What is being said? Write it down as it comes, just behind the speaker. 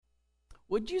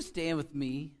Would you stand with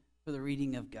me for the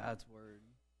reading of God's Word?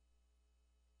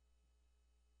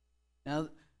 Now, I'm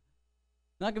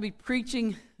not going to be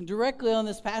preaching directly on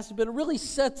this passage, but it really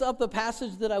sets up the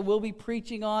passage that I will be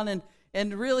preaching on.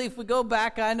 And really, if we go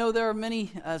back, I know there are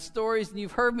many stories, and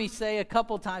you've heard me say a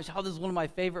couple times, this is one of my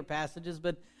favorite passages,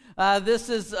 but this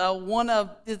is one of,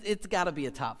 it's got to be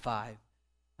a top 5.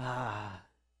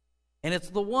 And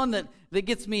it's the one that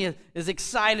gets me as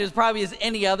excited as probably as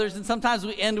any others. And sometimes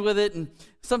we end with it, and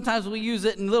sometimes we use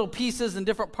it in little pieces and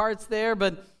different parts there.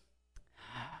 But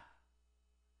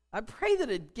I pray that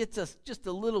it gets us just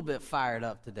a little bit fired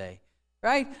up today,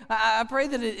 right? I pray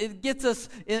that it gets us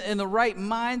in the right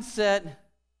mindset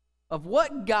of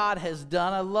what God has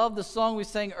done. I love the song we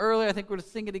sang earlier. I think we're going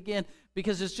to sing it again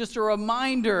because it's just a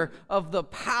reminder of the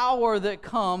power that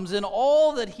comes in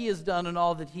all that He has done and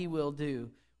all that He will do.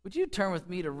 Would you turn with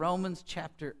me to Romans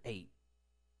chapter 8?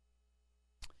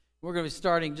 We're going to be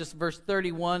starting just verse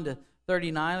 31 to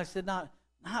 39. Like I said, not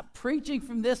preaching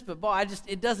from this, but boy,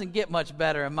 it doesn't get much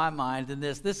better in my mind than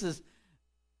this. This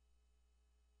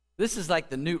is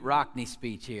like the Newt Rockney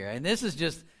speech here. And this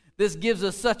gives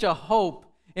us such a hope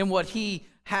in what He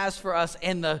has for us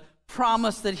and the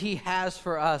promise that He has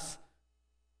for us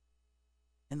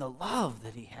and the love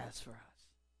that He has for us.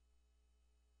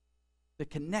 The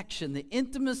connection, the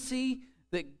intimacy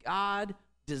that God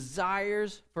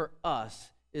desires for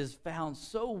us is found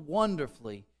so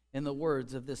wonderfully in the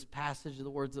words of this passage,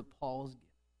 the words that Paul has given.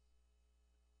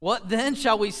 What then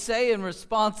shall we say in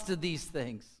response to these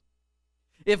things?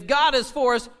 If God is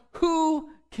for us,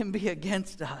 who can be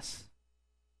against us?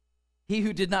 He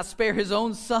who did not spare His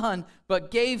own Son, but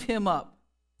gave Him up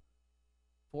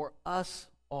for us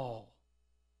all,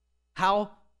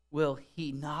 how will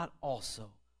He not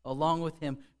also, along with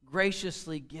Him,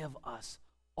 graciously give us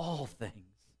all things?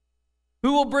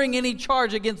 Who will bring any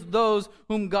charge against those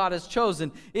whom God has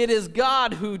chosen? It is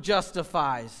God who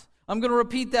justifies. I'm going to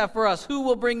repeat that for us. Who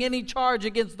will bring any charge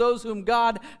against those whom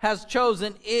God has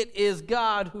chosen? It is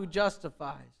God who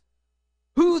justifies.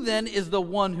 Who then is the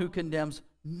one who condemns?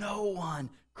 No one.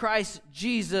 Christ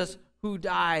Jesus, who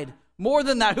died. More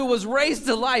than that, who was raised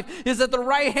to life, is at the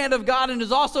right hand of God and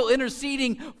is also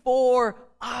interceding for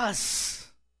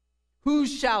us. Who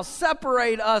shall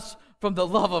separate us from the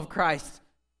love of Christ?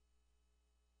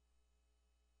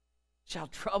 Shall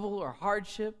trouble or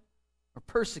hardship or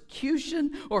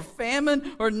persecution or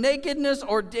famine or nakedness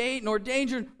or nor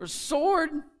danger or sword?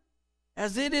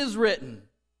 As it is written,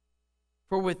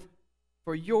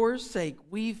 for your sake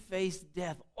we face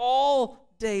death all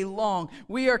day long.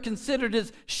 We are considered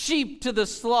as sheep to the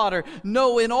slaughter.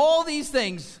 No, in all these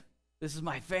things, this is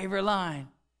my favorite line,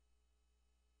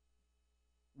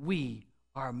 we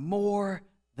are more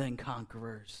than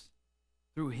conquerors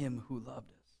through Him who loved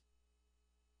us.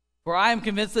 For I am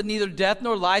convinced that neither death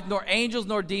nor life, nor angels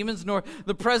nor demons, nor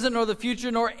the present nor the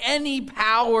future, nor any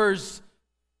powers,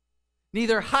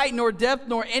 neither height nor depth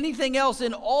nor anything else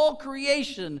in all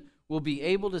creation will be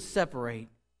able to separate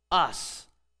us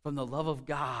from the love of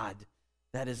God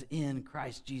that is in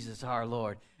Christ Jesus our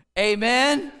Lord.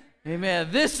 Amen? Amen.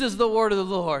 This is the word of the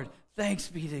Lord. Thanks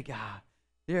be to God.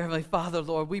 Dear Heavenly Father,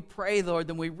 Lord, we pray, Lord,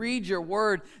 that we read your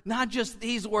word, not just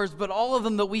these words, but all of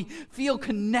them, that we feel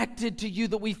connected to you,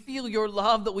 that we feel your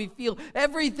love, that we feel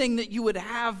everything that you would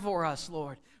have for us,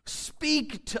 Lord.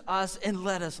 Speak to us and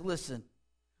let us listen.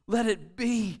 Let it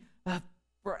be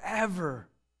forever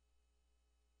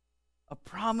a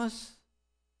promise,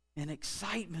 an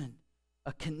excitement,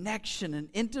 a connection, an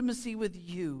intimacy with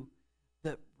you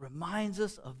that reminds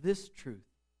us of this truth,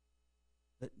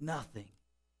 that nothing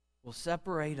will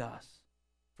separate us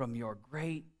from your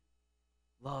great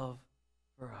love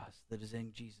for us that is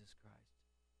in Jesus Christ.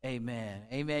 Amen.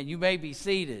 Amen. You may be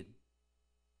seated.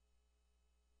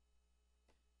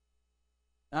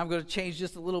 I'm going to change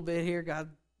just a little bit here. God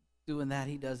doing that.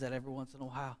 He does that every once in a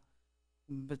while.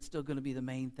 But still going to be the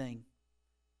main thing.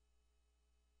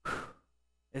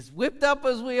 As whipped up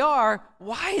as we are,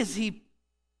 why is he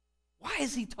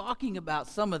talking about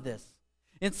some of this?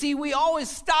 And see, we always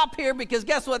stop here because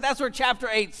guess what? That's where chapter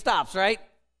 8 stops, right?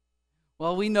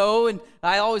 Well, we know, and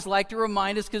I always like to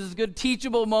remind us because it's a good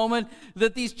teachable moment,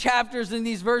 that these chapters and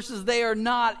these verses, they are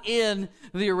not in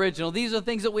the original. These are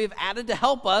things that we've added to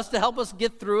help us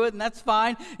get through it, and that's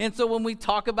fine. And so when we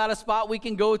talk about a spot, we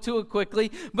can go to it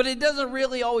quickly, but it doesn't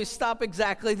really always stop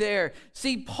exactly there.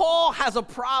 See, Paul has a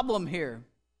problem here.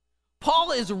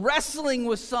 Paul is wrestling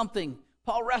with something.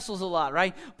 Paul wrestles a lot,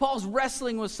 right? Paul's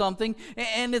wrestling with something,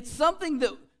 and it's something that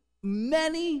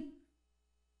many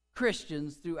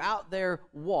Christians throughout their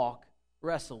walk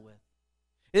wrestle with.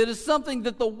 It is something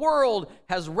that the world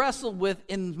has wrestled with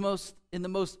in the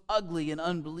most ugly and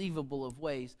unbelievable of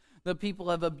ways. The people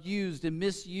have abused and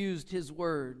misused his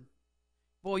word.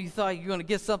 Boy, you thought you were going to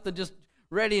get something just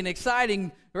ready and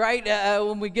exciting, right?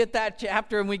 When we get that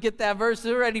chapter and we get that verse,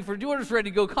 we're just ready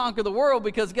to go conquer the world,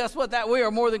 because guess what? That we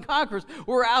are more than conquerors.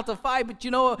 We're out to fight. But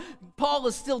you know, Paul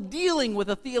is still dealing with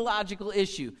a theological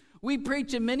issue. We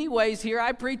preach in many ways here.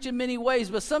 I preach in many ways,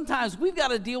 but sometimes we've got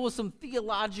to deal with some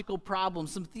theological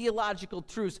problems, some theological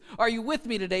truths. Are you with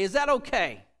me today? Is that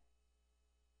okay?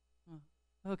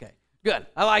 Okay, good.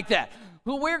 I like that.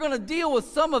 Well, we're going to deal with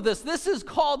some of this. This is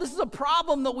a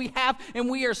problem that we have, and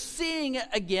we are seeing it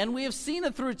again. We have seen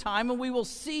it through time, and we will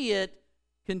see it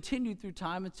continue through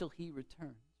time until he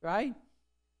returns, right?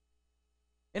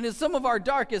 And in some of our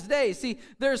darkest days, see,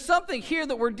 there's something here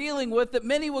that we're dealing with that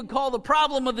many would call the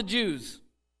problem of the Jews.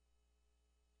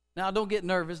 Now, don't get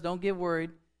nervous, don't get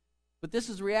worried, but this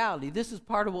is reality. This is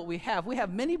part of what we have. We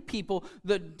have many people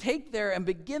that take there and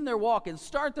begin their walk and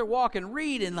start their walk and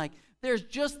read, and there's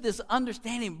just this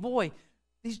understanding, boy,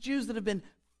 these Jews that have been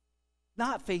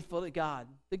not faithful to God,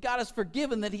 that God has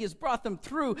forgiven, that he has brought them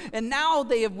through, and now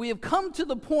we have come to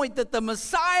the point that the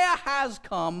Messiah has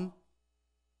come.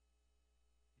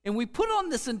 And we put on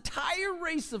this entire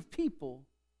race of people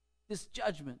this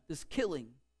judgment, this killing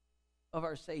of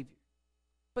our Savior.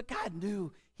 But God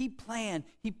knew, he planned,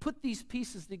 he put these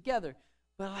pieces together.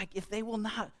 But if they will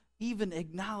not even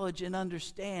acknowledge and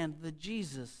understand that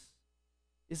Jesus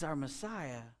is our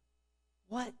Messiah,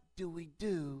 what do we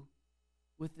do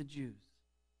with the Jews?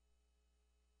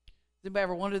 Does anybody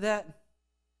ever wonder that?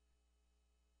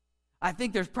 I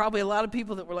think there's probably a lot of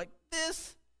people that were like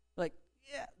this,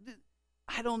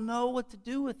 I don't know what to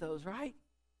do with those, right?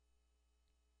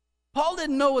 Paul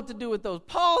didn't know what to do with those.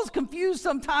 Paul's confused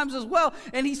sometimes as well,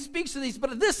 and he speaks to these.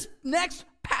 But this next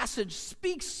passage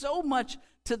speaks so much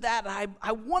to that.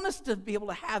 I want us to be able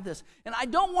to have this. And I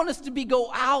don't want us to go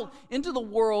out into the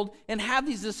world and have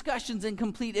these discussions in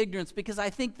complete ignorance, because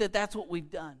I think that that's what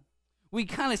we've done. We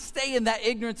kind of stay in that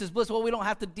ignorance is bliss. Well, we don't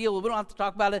have to deal with it. We don't have to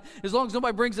talk about it. As long as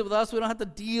nobody brings it with us, we don't have to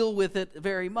deal with it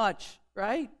very much,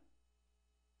 right?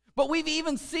 But we've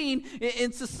even seen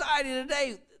in society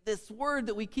today this word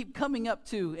that we keep coming up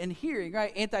to and hearing,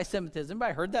 right? Anti-Semitism.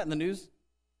 Anybody heard that in the news?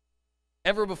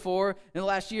 Ever before in the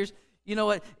last years? You know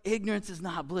what? Ignorance is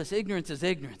not bliss. Ignorance is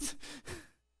ignorance.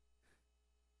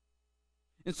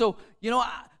 And so,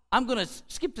 I'm going to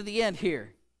skip to the end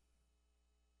here,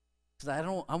 because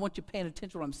I want you paying attention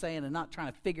to what I'm saying and not trying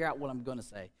to figure out what I'm going to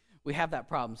say. We have that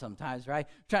problem sometimes, right?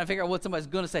 Trying to figure out what somebody's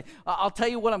going to say. I'll tell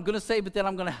you what I'm going to say, but then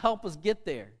I'm going to help us get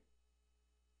there.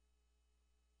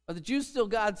 Are the Jews still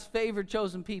God's favored,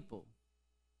 chosen people?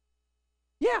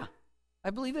 Yeah,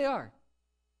 I believe they are.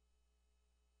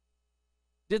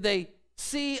 Did they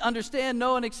see, understand,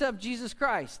 know, and accept Jesus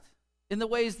Christ in the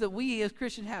ways that we as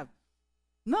Christians have?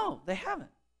 No, they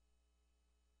haven't.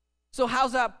 So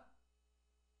how's that?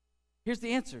 Here's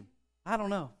the answer. I don't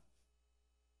know.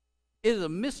 It is a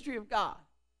mystery of God,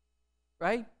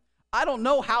 right? I don't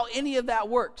know how any of that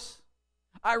works.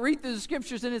 I read through the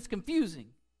scriptures and it's confusing.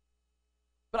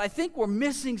 But I think we're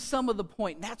missing some of the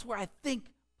point. And that's where I think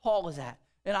Paul is at.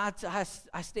 And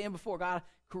I stand before God,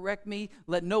 correct me.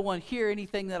 Let no one hear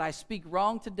anything that I speak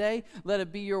wrong today. Let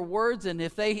it be your words. And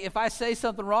if I say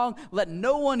something wrong, let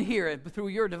no one hear it through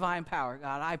your divine power.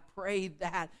 God, I pray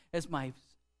that as my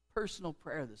personal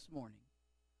prayer this morning.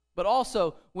 But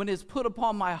also, when it's put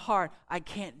upon my heart, I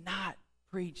can't not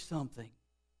preach something,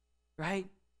 right?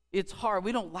 It's hard.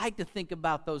 We don't like to think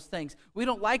about those things. We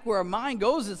don't like where our mind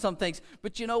goes in some things.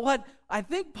 But you know what? I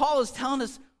think Paul is telling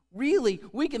us, really,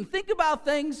 we can think about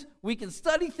things, we can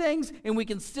study things, and we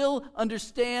can still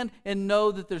understand and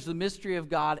know that there's the mystery of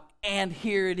God. And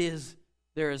here it is.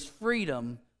 There is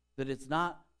freedom that it's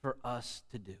not for us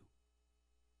to do.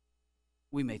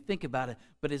 We may think about it,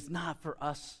 but it's not for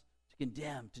us to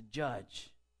condemn, to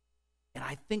judge. And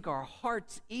I think our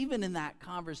hearts, even in that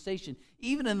conversation,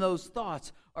 even in those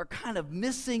thoughts, are kind of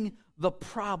missing the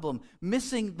problem,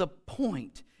 missing the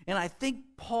point. And I think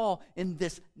Paul, in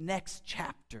this next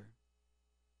chapter,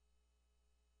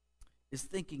 is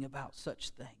thinking about such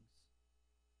things.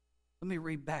 Let me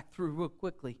read back through real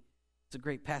quickly. It's a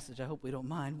great passage. I hope we don't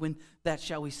mind. When that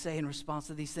shall we say in response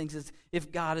to these things is,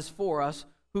 if God is for us,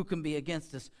 who can be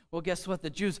against us? Well, guess what? The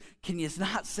Jews, can you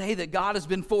not say that God has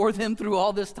been for them through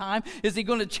all this time? Is he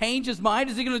going to change his mind?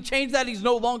 Is he going to change that he's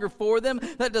no longer for them?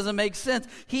 That doesn't make sense.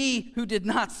 He who did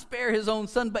not spare his own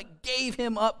son, but gave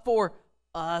him up for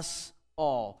us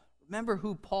all. remember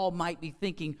who Paul might be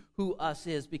thinking who us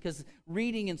is, because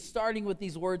reading and starting with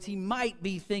these words, he might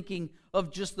be thinking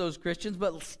of just those Christians,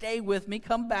 but stay with me,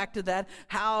 come back to that.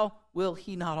 How will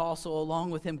he not also,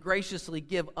 along with him, graciously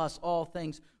give us all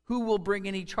things? Who will bring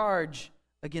any charge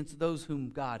against those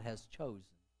whom God has chosen?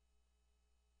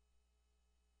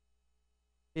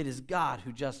 It is God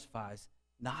who justifies,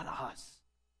 not us.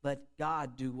 Let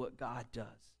God do what God does.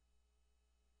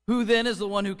 Who then is the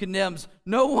one who condemns?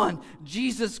 No one.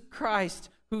 Jesus Christ,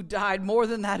 who died, more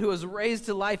than that, who was raised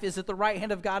to life, is at the right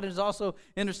hand of God and is also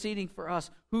interceding for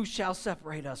us. Who shall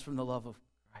separate us from the love of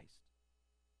Christ?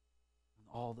 And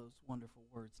all those wonderful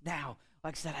words. Now,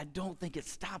 like I said, I don't think it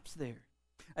stops there.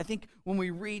 I think when we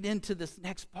read into this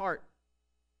next part,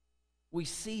 we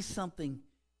see something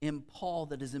in Paul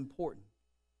that is important.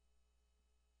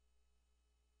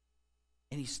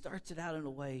 And he starts it out in a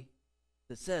way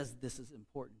that says this is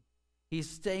important.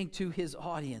 He's saying to his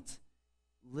audience,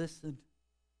 listen,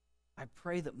 I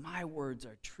pray that my words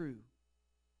are true.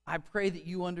 I pray that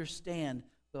you understand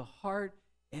the heart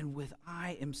and with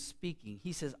I am speaking.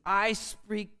 He says, I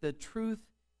speak the truth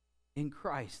in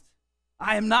Christ.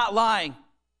 I am not lying.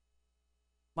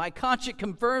 My conscience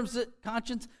confirms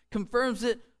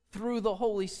it through the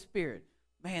Holy Spirit.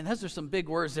 Man, those are some big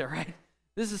words there, right?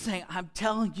 This is saying, I'm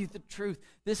telling you the truth.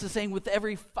 This is saying with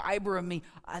every fiber of me,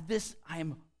 this I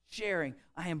am sharing.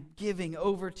 I am giving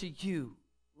over to you.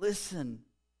 Listen,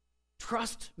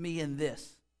 trust me in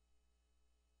this.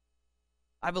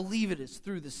 I believe it is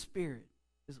through the Spirit,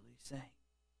 is what he's saying.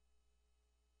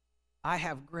 I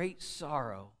have great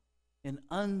sorrow and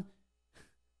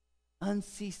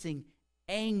unceasing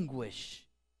anguish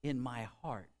in my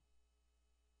heart.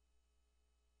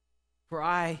 For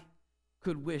I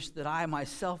could wish that I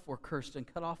myself were cursed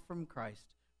and cut off from Christ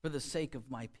for the sake of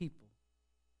my people,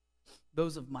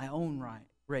 those of my own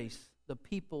race, the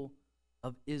people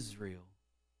of Israel.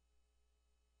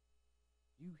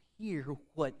 You hear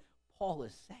what Paul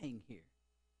is saying here.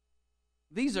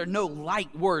 These are no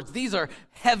light words. These are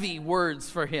heavy words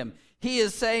for him. He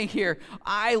is saying here,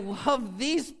 I love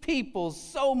these people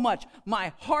so much.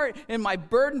 My heart and my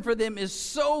burden for them is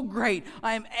so great.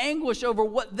 I am anguished over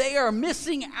what they are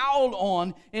missing out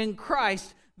on in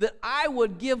Christ, that I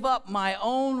would give up my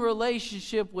own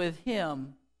relationship with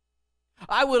him.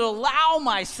 I would allow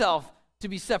myself to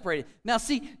be separated. Now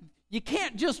see, you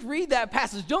can't just read that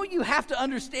passage. Don't you have to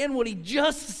understand what he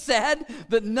just said,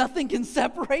 that nothing can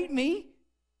separate me?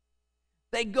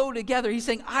 They go together. He's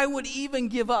saying, I would even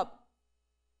give up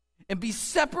and be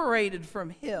separated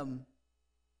from him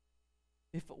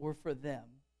if it were for them,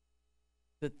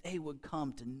 that they would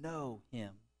come to know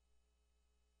him.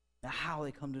 Now, how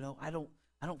they come to know, I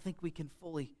don't think we can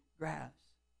fully grasp.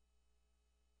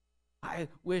 I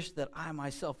wish that I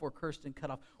myself were cursed and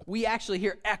cut off. We actually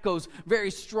hear echoes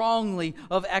very strongly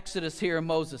of Exodus here in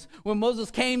Moses. When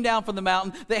Moses came down from the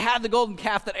mountain, they had the golden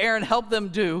calf that Aaron helped them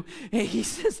do. And he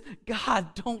says,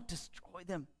 God, don't destroy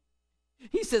them.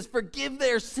 He says, forgive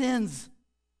their sins.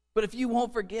 But if you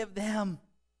won't forgive them,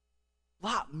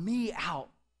 blot me out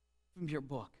from your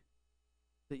book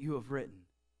that you have written.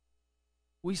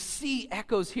 We see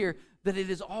echoes here that it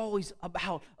is always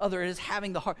about other. It is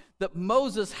having the heart. That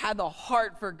Moses had the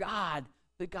heart for God,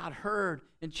 that God heard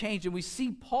and changed. And we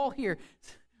see Paul here.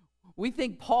 We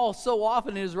think Paul so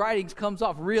often in his writings comes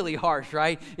off really harsh,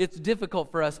 right? It's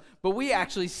difficult for us. But we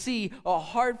actually see a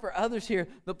heart for others here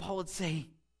that Paul would say,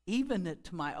 even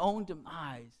to my own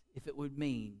demise, if it would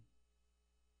mean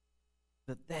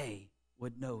that they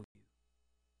would know you.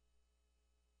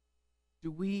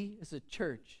 Do we as a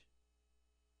church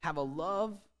have a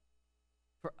love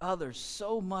for others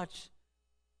so much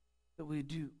that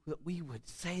we would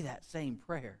say that same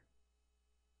prayer?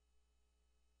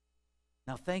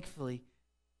 Now, thankfully,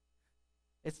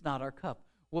 it's not our cup.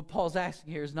 What Paul's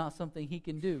asking here is not something he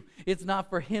can do. It's not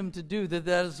for him to do.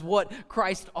 That is what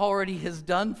Christ already has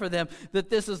done for them. That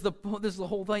this is the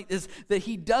whole thing, is that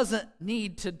he doesn't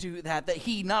need to do that. That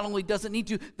he not only doesn't need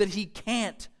to, that he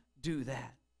can't do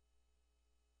that.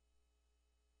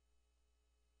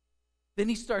 Then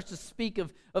he starts to speak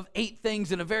of 8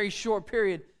 things in a very short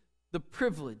period. The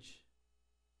privilege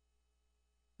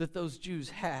that those Jews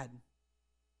had,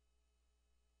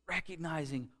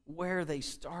 recognizing where they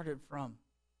started from.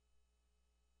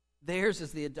 Theirs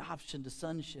is the adoption to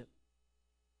sonship.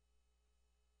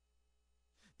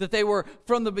 That they were,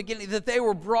 from the beginning, that they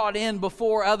were brought in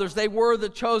before others. They were the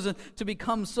chosen to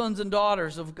become sons and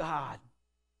daughters of God.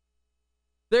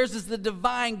 Theirs is the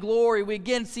divine glory. We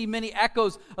again see many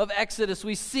echoes of Exodus.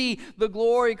 We see the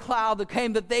glory cloud that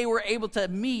came, that they were able to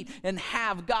meet and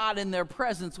have God in their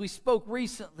presence. We spoke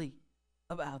recently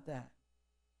about that.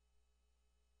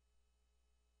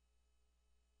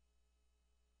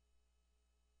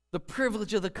 the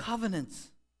privilege of the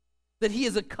covenants, that he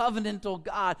is a covenantal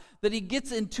God, that he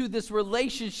gets into this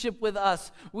relationship with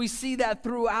us. We see that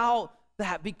throughout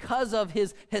that because of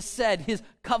his hesed, his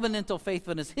covenantal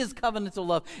faithfulness, his covenantal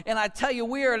love. And I tell you,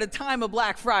 we are at a time of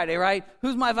Black Friday, right?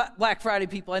 Who's my Black Friday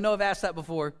people? I know I've asked that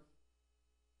before.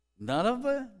 None of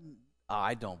it? Oh,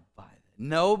 I don't buy it.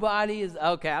 Nobody is,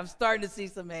 okay, I'm starting to see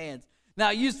some hands.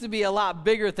 Now, it used to be a lot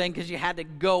bigger thing because you had to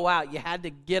go out. You had to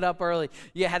get up early.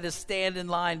 You had to stand in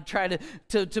line, try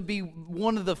to be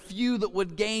one of the few that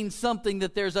would gain something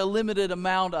that there's a limited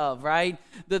amount of, right?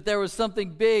 That there was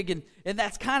something big. And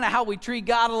that's kind of how we treat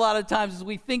God a lot of times, is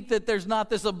we think that there's not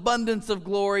this abundance of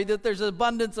glory, that there's an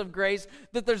abundance of grace,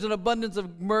 that there's an abundance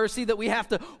of mercy, that we have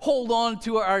to hold on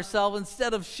to ourselves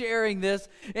instead of sharing this.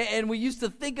 And we used to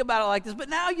think about it like this. But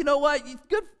now, you know what?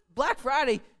 Good Black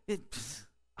Friday,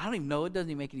 I don't even know. It doesn't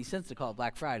even make any sense to call it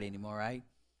Black Friday anymore, right?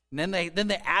 And then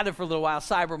they added for a little while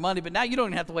Cyber Monday, but now you don't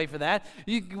even have to wait for that.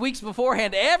 Weeks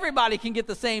beforehand, everybody can get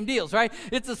the same deals, right?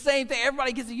 It's the same thing.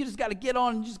 Everybody gets it. You just got to get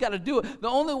on and you just got to do it. The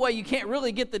only way you can't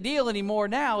really get the deal anymore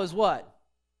now is what?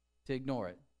 To ignore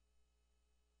it.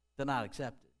 To not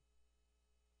accept it.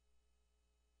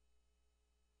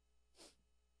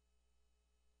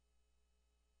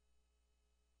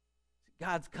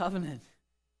 God's covenant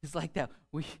is like that.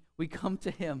 We come to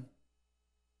him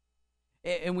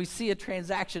and we see a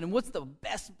transaction. And what's the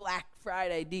best Black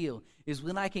Friday deal is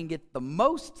when I can get the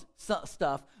most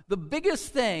stuff, the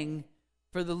biggest thing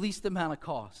for the least amount of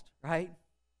cost, right?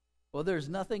 Well, there's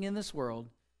nothing in this world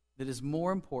that is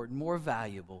more important, more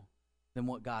valuable than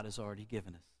what God has already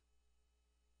given us.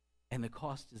 And the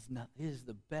cost is it is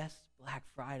the best Black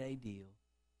Friday deal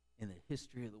in the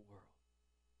history of the world.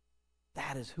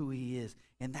 That is who he is,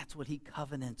 and that's what he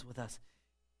covenants with us.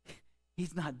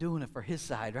 He's not doing it for his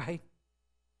side, right?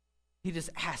 He just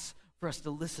asks for us to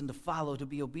listen, to follow, to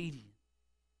be obedient.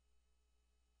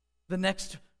 The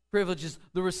next privilege is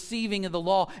the receiving of the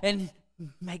law. And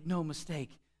make no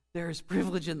mistake, there is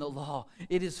privilege in the law.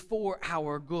 It is for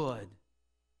our good.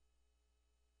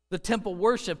 The temple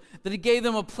worship, that he gave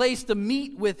them a place to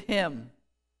meet with him.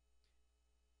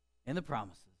 And the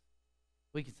promises.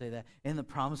 We could say that. And the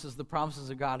promises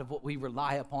of God, of what we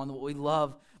rely upon, what we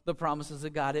love, the promises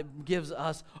of God. It gives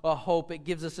us a hope. It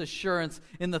gives us assurance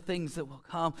in the things that will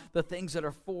come, the things that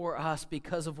are for us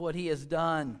because of what he has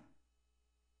done.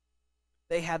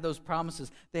 They had those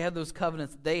promises. They had those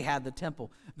covenants. They had the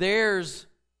temple. Theirs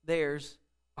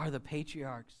are the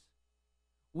patriarchs.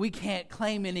 We can't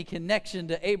claim any connection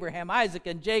to Abraham, Isaac,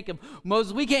 and Jacob,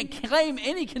 Moses. We can't claim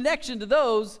any connection to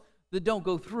those that don't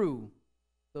go through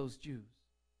those Jews.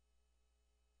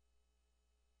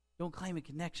 Don't claim a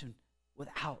connection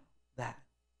without that.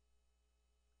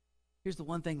 Here's the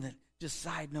one thing that, just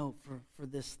side note for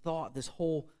this thought, this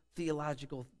whole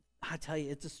theological, I tell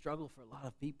you, it's a struggle for a lot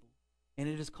of people. And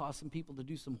it has caused some people to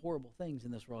do some horrible things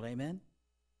in this world. Amen?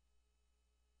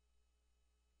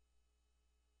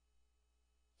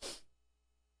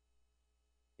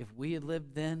 If we had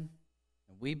lived then,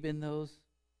 and we've been those,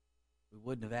 we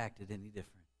wouldn't have acted any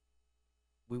different.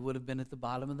 We would have been at the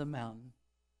bottom of the mountain,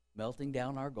 melting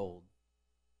down our gold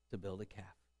to build a calf.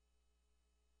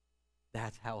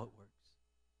 That's how it works.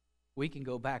 We can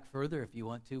go back further if you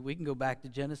want to. We can go back to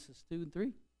Genesis 2 and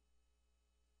 3.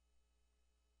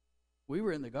 We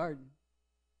were in the garden.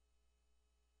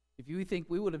 If you think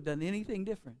we would have done anything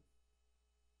different,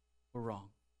 we're wrong.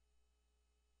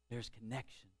 There's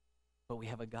connection. But we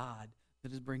have a God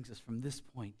that brings us from this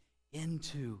point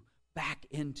back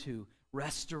into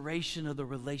restoration of the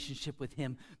relationship with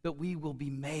him, that we will be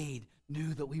made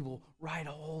new, that we will right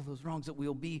all those wrongs, that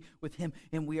we'll be with him,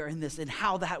 and we are in this. And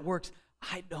how that works,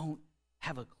 I don't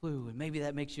have a clue. And maybe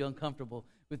that makes you uncomfortable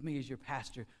with me as your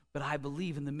pastor, but I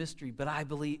believe in the mystery, but I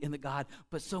believe in the God,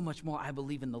 but so much more, I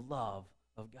believe in the love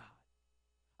of God.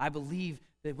 I believe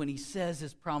that when he says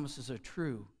his promises are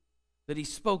true, that he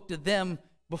spoke to them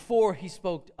before he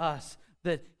spoke to us,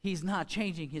 that he's not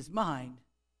changing his mind.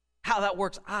 How that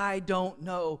works, I don't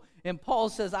know. And Paul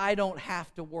says, I don't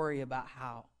have to worry about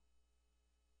how.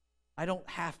 I don't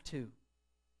have to.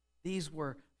 These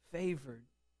were favored.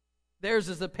 Theirs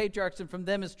is the patriarchs, and from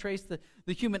them is traced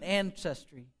the human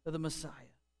ancestry of the Messiah,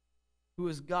 who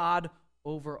is God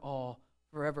over all,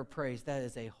 forever praised. That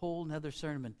is a whole nother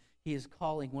sermon. He is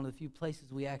calling one of the few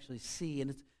places we actually see, and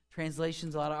it's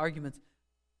translations, a lot of arguments,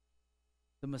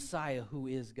 the Messiah who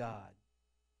is God.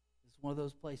 It's one of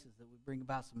those places that would bring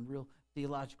about some real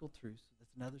theological truths.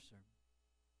 That's another sermon.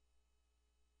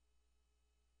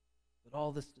 But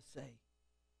all this to say,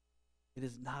 it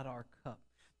is not our cup.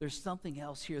 There's something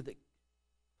else here that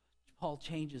Paul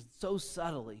changes so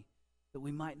subtly that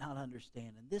we might not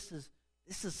understand. And this is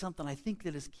this is something I think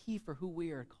that is key for who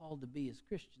we are called to be as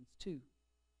Christians too.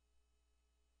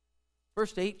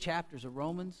 First 8 chapters of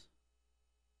Romans,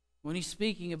 when he's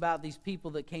speaking about these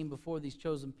people that came before these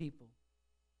chosen people,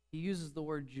 he uses the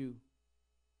word Jew.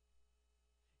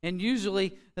 And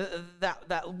usually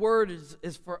that word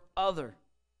is for other,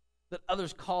 that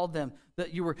others called them,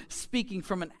 that you were speaking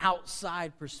from an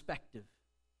outside perspective.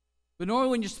 But normally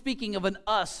when you're speaking of an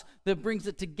us that brings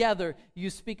it together, you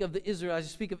speak of the Israelites,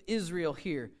 you speak of Israel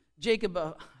here. Jacob,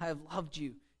 I have loved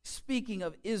you. Speaking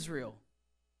of Israel.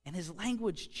 And his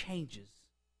language changes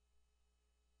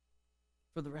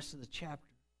for the rest of the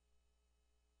chapter.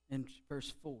 In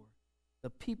verse 4, the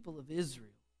people of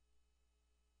Israel.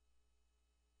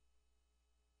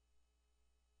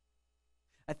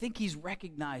 I think he's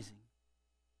recognizing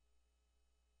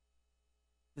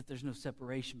that there's no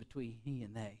separation between he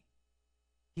and they.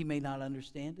 He may not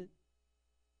understand it,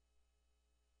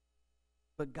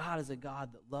 but God is a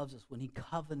God that loves us when he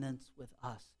covenants with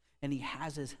us. And he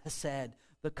has his hesed,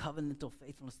 the covenantal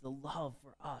faithfulness, the love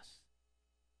for us.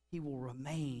 He will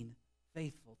remain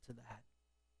faithful to that.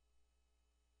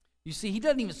 You see, he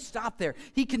doesn't even stop there.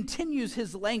 He continues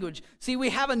his language. See, we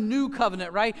have a new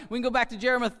covenant, right? We can go back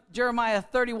to Jeremiah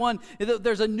 31.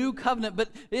 There's a new covenant, but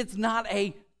it's not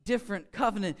a different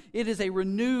covenant. It is a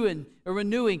renewing.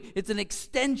 It's an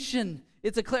extension.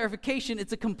 It's a clarification.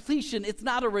 It's a completion. It's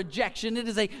not a rejection. It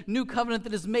is a new covenant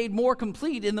that is made more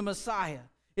complete in the Messiah.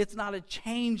 It's not a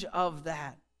change of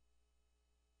that.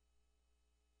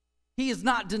 He is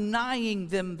not denying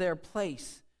them their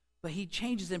place, but he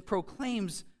changes and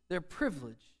proclaims their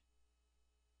privilege.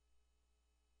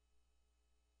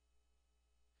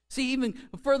 See, even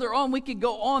further on, we could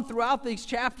go on throughout these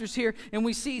chapters here, and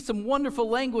we see some wonderful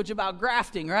language about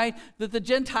grafting, right? That the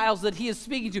Gentiles that he is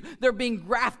speaking to, they're being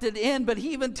grafted in, but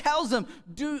he even tells them,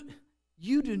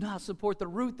 you do not support the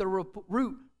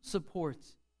root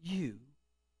supports you.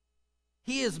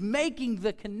 He is making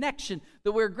the connection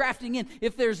that we're grafting in.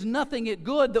 If there's nothing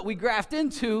good that we graft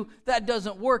into, that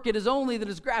doesn't work. It is only that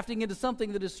is grafting into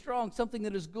something that is strong, something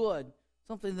that is good,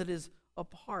 something that is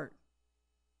apart.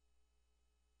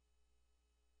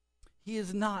 He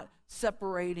is not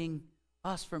separating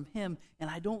us from him, and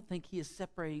I don't think he is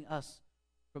separating us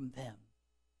from them.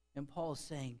 And Paul is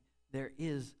saying there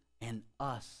is an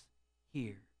us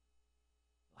here.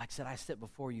 Like I said, I sit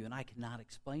before you and I cannot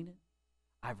explain it.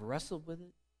 I've wrestled with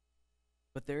it.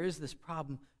 But there is this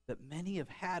problem that many have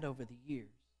had over the years.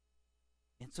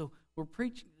 And so we're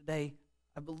preaching today,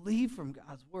 I believe from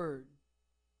God's word,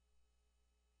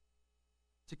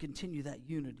 to continue that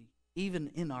unity,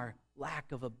 even in our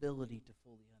lack of ability to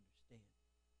fully understand.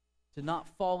 To not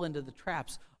fall into the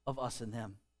traps of us and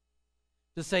them.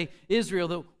 To say, Israel,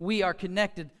 that we are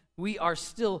connected, we are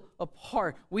still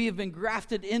apart. We have been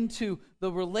grafted into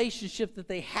the relationship that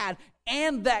they had,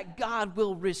 and that God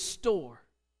will restore.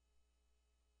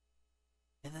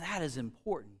 And that is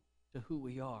important to who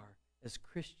we are as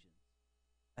Christians,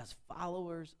 as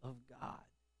followers of God.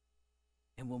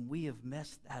 And when we have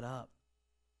messed that up,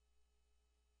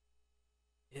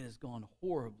 it has gone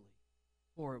horribly,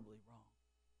 horribly wrong.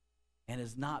 And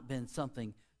has not been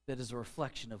something that is a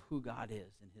reflection of who God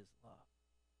is in his love.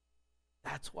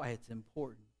 That's why it's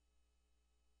important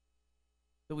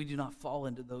that we do not fall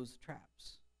into those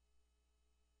traps.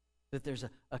 That there's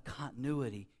a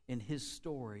continuity in his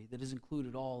story that has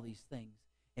included all these things.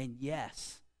 And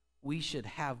yes, we should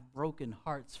have broken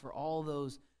hearts for all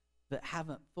those that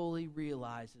haven't fully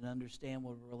realized and understand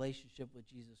what a relationship with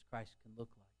Jesus Christ can look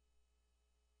like.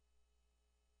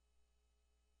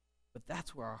 But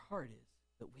that's where our heart is,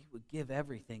 that we would give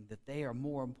everything, that they are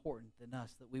more important than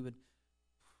us, that we would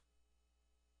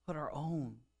put our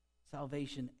own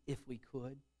salvation, if we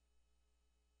could,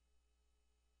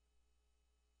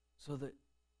 so that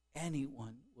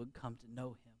anyone would come to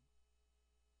know him.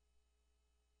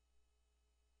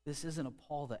 This isn't a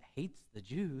Paul that hates the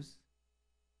Jews.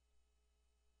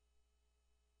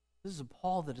 This is a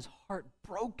Paul that is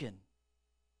heartbroken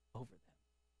over them.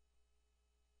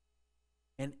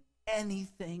 And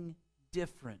anything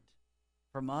different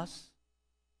from us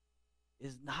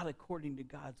is not according to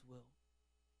God's will.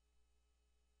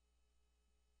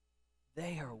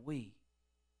 They are we.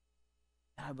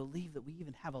 And I believe that we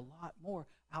even have a lot more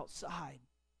outside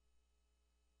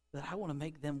that I want to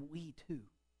make them we too.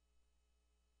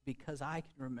 Because I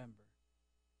can remember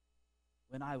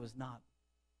when I was not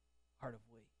part of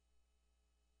we.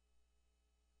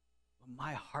 When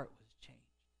my heart was changed.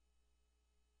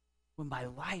 When my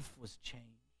life was changed.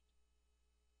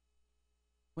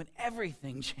 When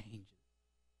everything changes.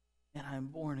 And I'm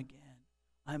born again.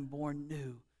 I'm born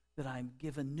new. That I'm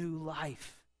given new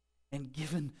life and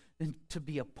given and to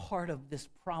be a part of this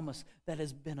promise that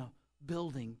has been a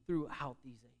building throughout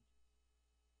these ages.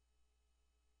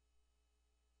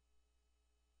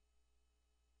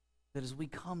 That as we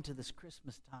come to this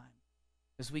Christmas time,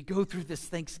 as we go through this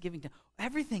Thanksgiving time,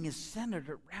 everything is centered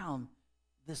around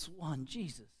this one,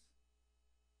 Jesus.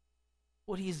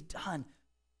 What he has done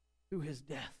through his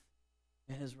death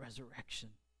and his resurrection,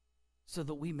 so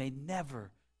that we may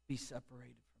never be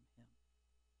separated from him.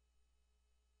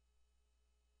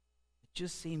 It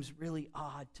just seems really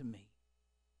odd to me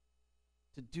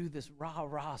to do this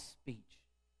rah-rah speech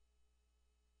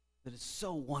that is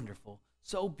so wonderful,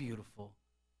 so beautiful,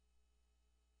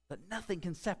 that nothing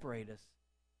can separate us,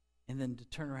 and then to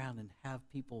turn around and have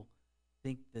people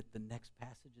think that the next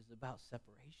passage is about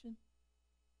separation.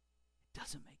 It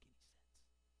doesn't make any sense.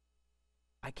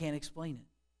 I can't explain it.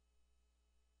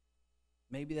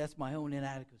 Maybe that's my own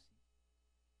inadequacy.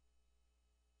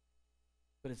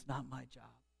 But it's not my job.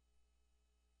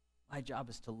 My job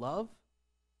is to love,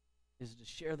 is to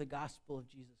share the gospel of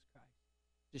Jesus Christ,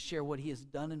 to share what he has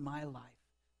done in my life,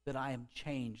 that I am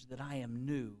changed, that I am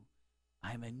new.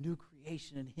 I am a new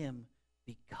creation in him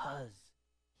because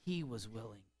he was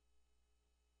willing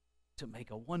to make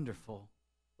a wonderful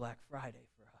Black Friday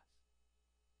for us.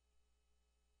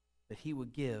 That he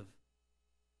would give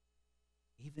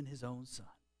even his own son.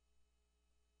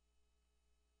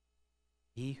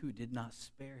 He who did not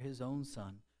spare his own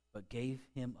son, but gave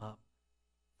him up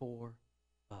for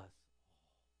us all.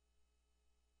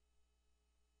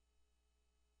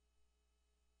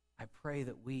 I pray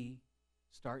that we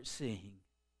start seeing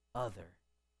other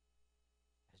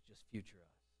as just future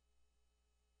us.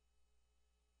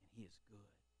 And he is good.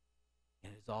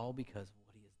 And it's all because of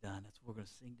what he has done. That's what we're going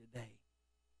to sing today.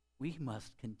 We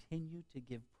must continue to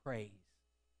give praise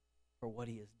for what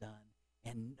he has done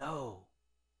and know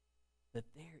that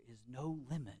there is no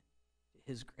limit to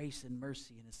his grace and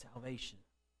mercy and his salvation.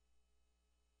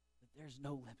 That there's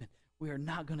no limit. We are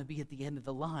not going to be at the end of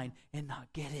the line and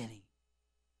not get any.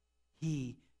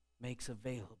 He makes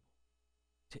available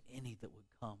to any that would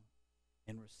come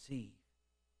and receive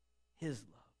his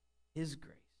love, his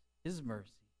grace, his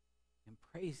mercy, and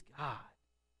praise God,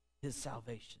 his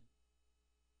salvation.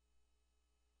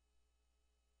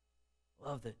 I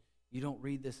love that you don't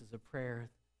read this as a prayer,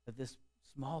 of this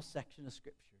small section of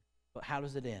Scripture. But how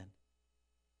does it end?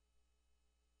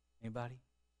 Anybody?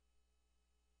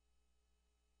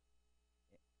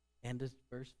 End of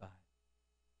verse 5.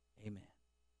 Amen.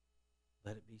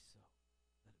 Let it be so.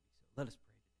 Let it be so. Let us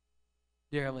pray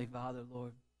today. Dear Heavenly Father,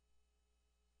 Lord,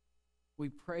 we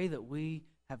pray that we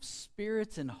have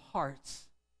spirits and hearts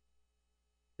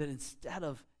that instead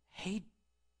of hate,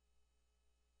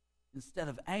 instead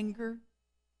of anger,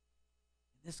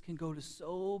 this can go to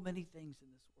so many things in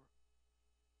this world,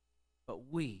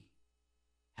 but we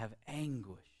have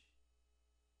anguish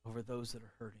over those that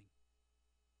are hurting,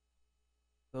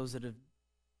 those that have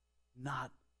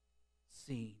not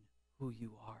seen who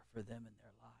you are for them in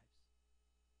their lives,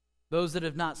 those that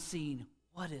have not seen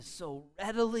what is so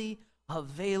readily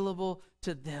available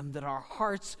to them, that our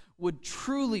hearts would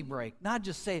truly break. Not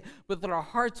just say, but that our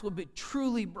hearts would be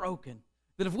truly broken.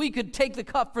 That if we could take the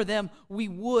cup for them, we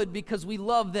would, because we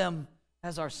love them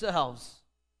as ourselves.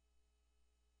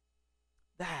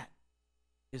 That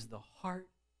is the heart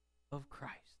of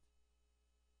Christ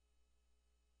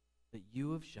that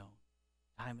you have shown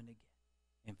time and again.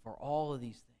 And for all of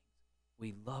these things,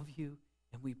 we love you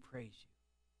and we praise you.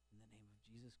 In the name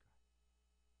of Jesus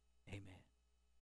Christ, amen.